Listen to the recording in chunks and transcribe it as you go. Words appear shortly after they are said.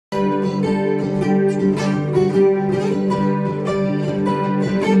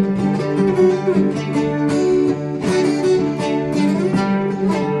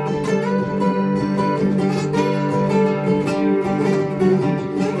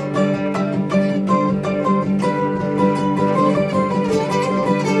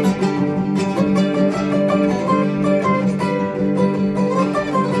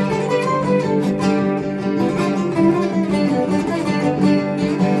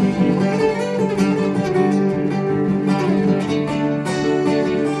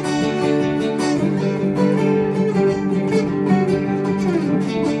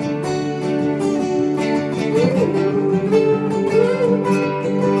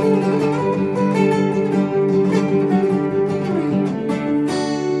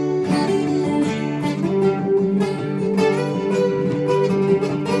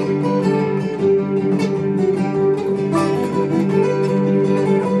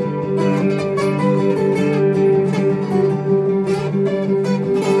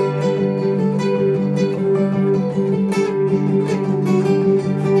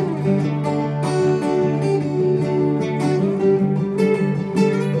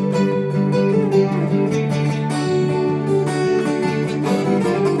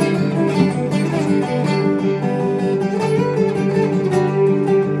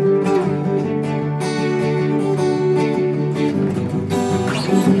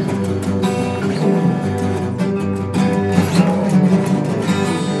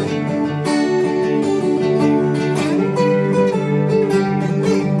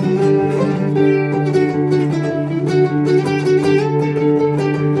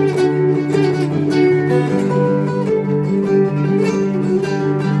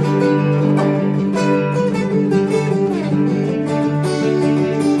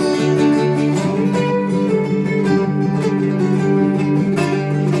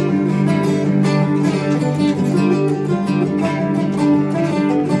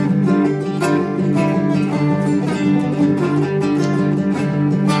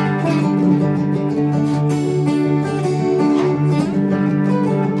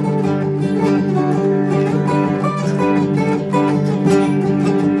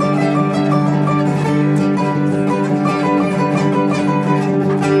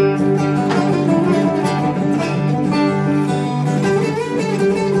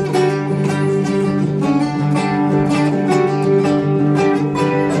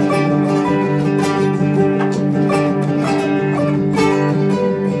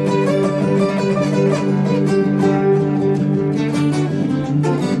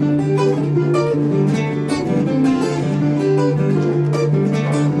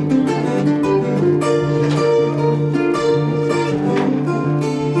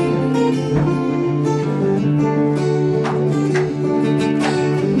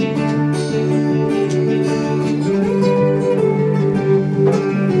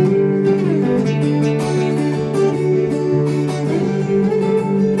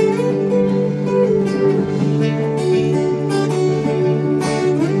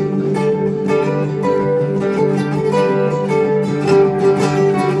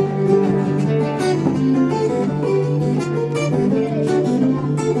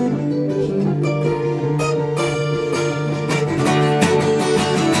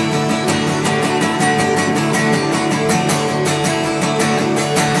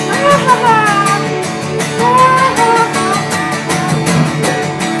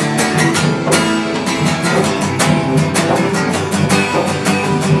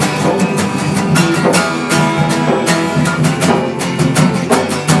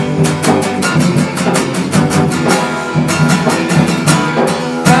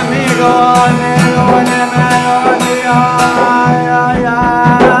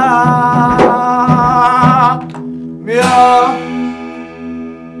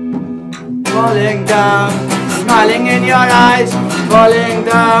down, smiling in your eyes, falling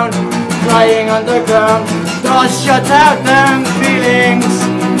down, crying on the ground. Doors shut out them feelings,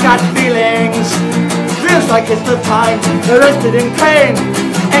 got feelings. Feels like it's the time, arrested in pain,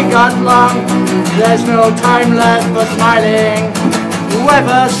 ain't got long. There's no time left for smiling.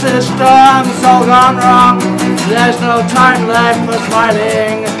 Weather system's all gone wrong. There's no time left for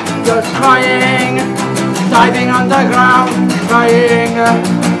smiling. Just crying, diving underground, crying,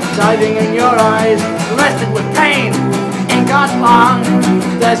 diving in your eyes, arrested with pain, ain't got long.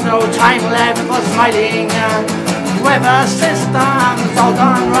 There's no time left for smiling. Weather system's all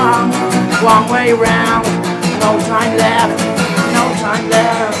gone wrong, wrong way round. No time left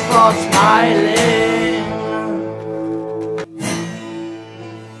for smiling.